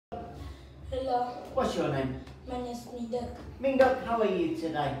Hello, What's your name? my name is Miduk. Mingdok, how are you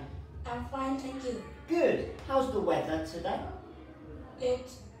today? I'm fine, thank you. Good. How's the weather today?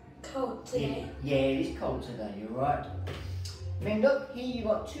 It's cold today. Yeah, it is cold today, you're right. Mingdok, here you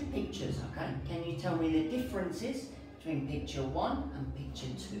got two pictures, okay? Can you tell me the differences between picture 1 and picture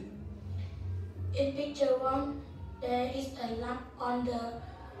 2? In picture 1, there is a lamp on the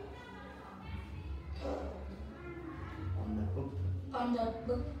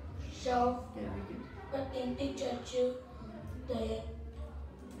bookshelf, Very good. but in picture 2, there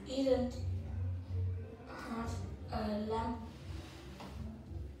isn't have a lamp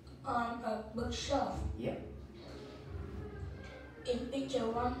on a bookshelf. Yep. In picture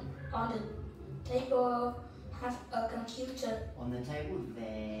 1, on the table have a computer. On the table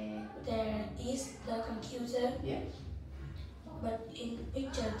there. There is the computer. Yeah. But in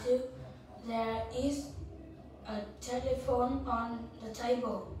picture 2, there is a telephone on the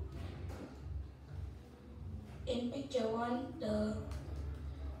table. In picture 1, the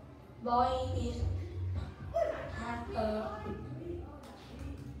boy have a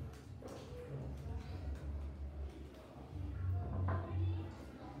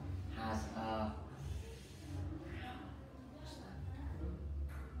Has a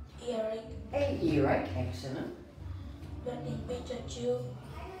earache. an earache, excellent. But in picture 2,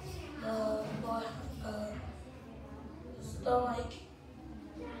 the boy have a stomach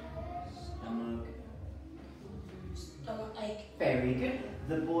ache. Very good.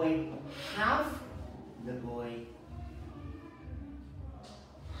 The boy has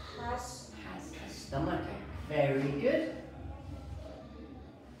a stomach ache. Very good.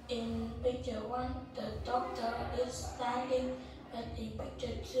 In picture 1, the doctor is standing, but in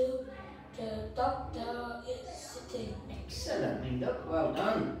picture 2, the doctor is sitting. Excellent, Mingdok. Well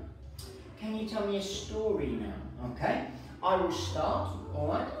done. Can you tell me a story now? Okay. I will start. All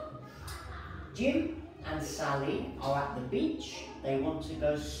right. Jim and Sally are at the beach. They want to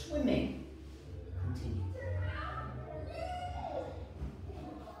go swimming. Continue.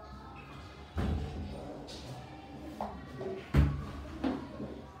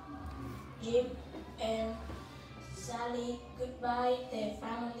 Jim and Sally goodbye their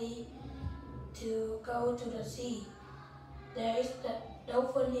family to go to the sea. There is the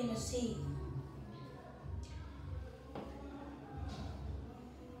dolphin in the sea.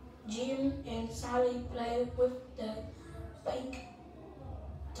 Jim and Sally play with the pink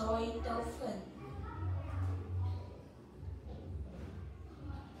toy dolphin.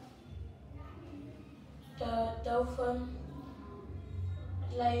 The dolphin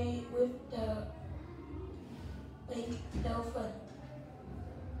play with the pink dolphin.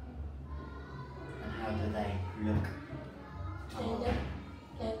 And how do they look?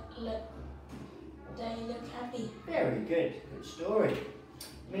 They look happy. Very good. Good story.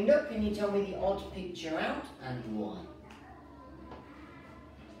 Mingdok, can you tell me the odd picture out and why?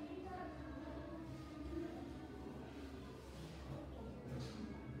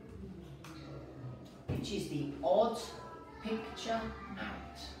 Which is the odd picture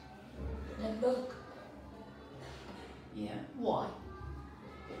out? The book, Yeah. Why?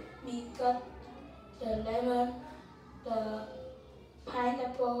 because the lemon, the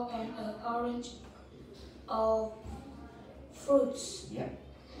pineapple, and the orange are fruits, Yeah.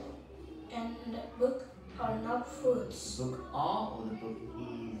 and the book are not fruits. The book are or the book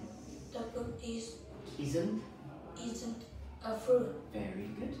is? The book Isn't? isn't a fruit. Very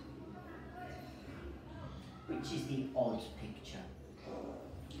good. Which is the odd picture?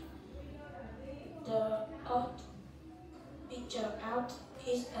 The odd picture out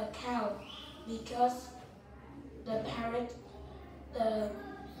is a cow, because the parrot, the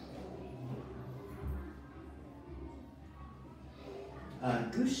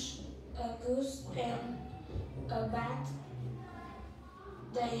Goose. a goose, and a bat,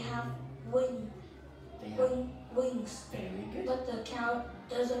 they have They have wings, very good. but the cow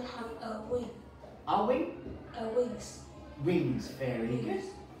doesn't have a wing. Are we? Wings. Rings. Very good.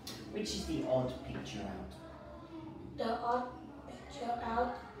 Which is the odd picture out? The odd picture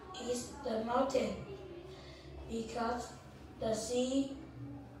out is the mountain, because the sea,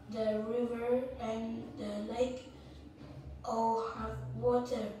 the river, and the lake all have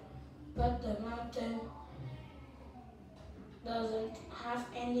water, but the mountain doesn't have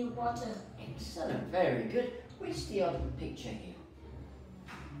any water. Excellent. Very good. Which is the odd picture here?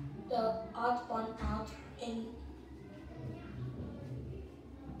 The odd one out in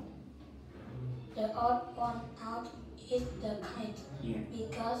the odd one out is the kite, Yeah.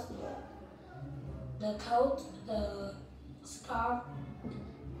 because the coat, the scarf,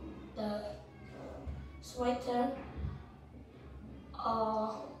 the sweater,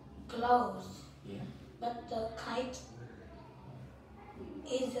 or clothes but the kite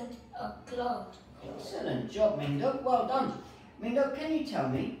isn't a cloud. Excellent job, Minduk. Well done. Minduk, can you tell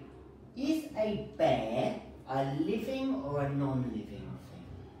me, is a bear a living or a non-living thing?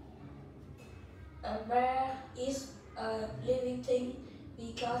 A bear is a living thing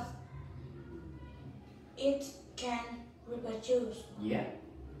because it can reproduce. Yeah.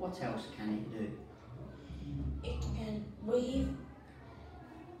 What else can it do? It can breathe.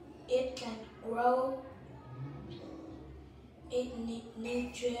 It can grow. It needs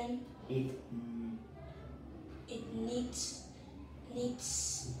nutrients. It needs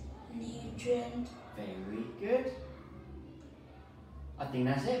nutrients. Very good. I think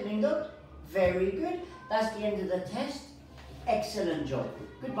that's it, Minduk. Very good. That's the end of the test. Excellent job.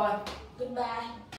 Goodbye. Goodbye.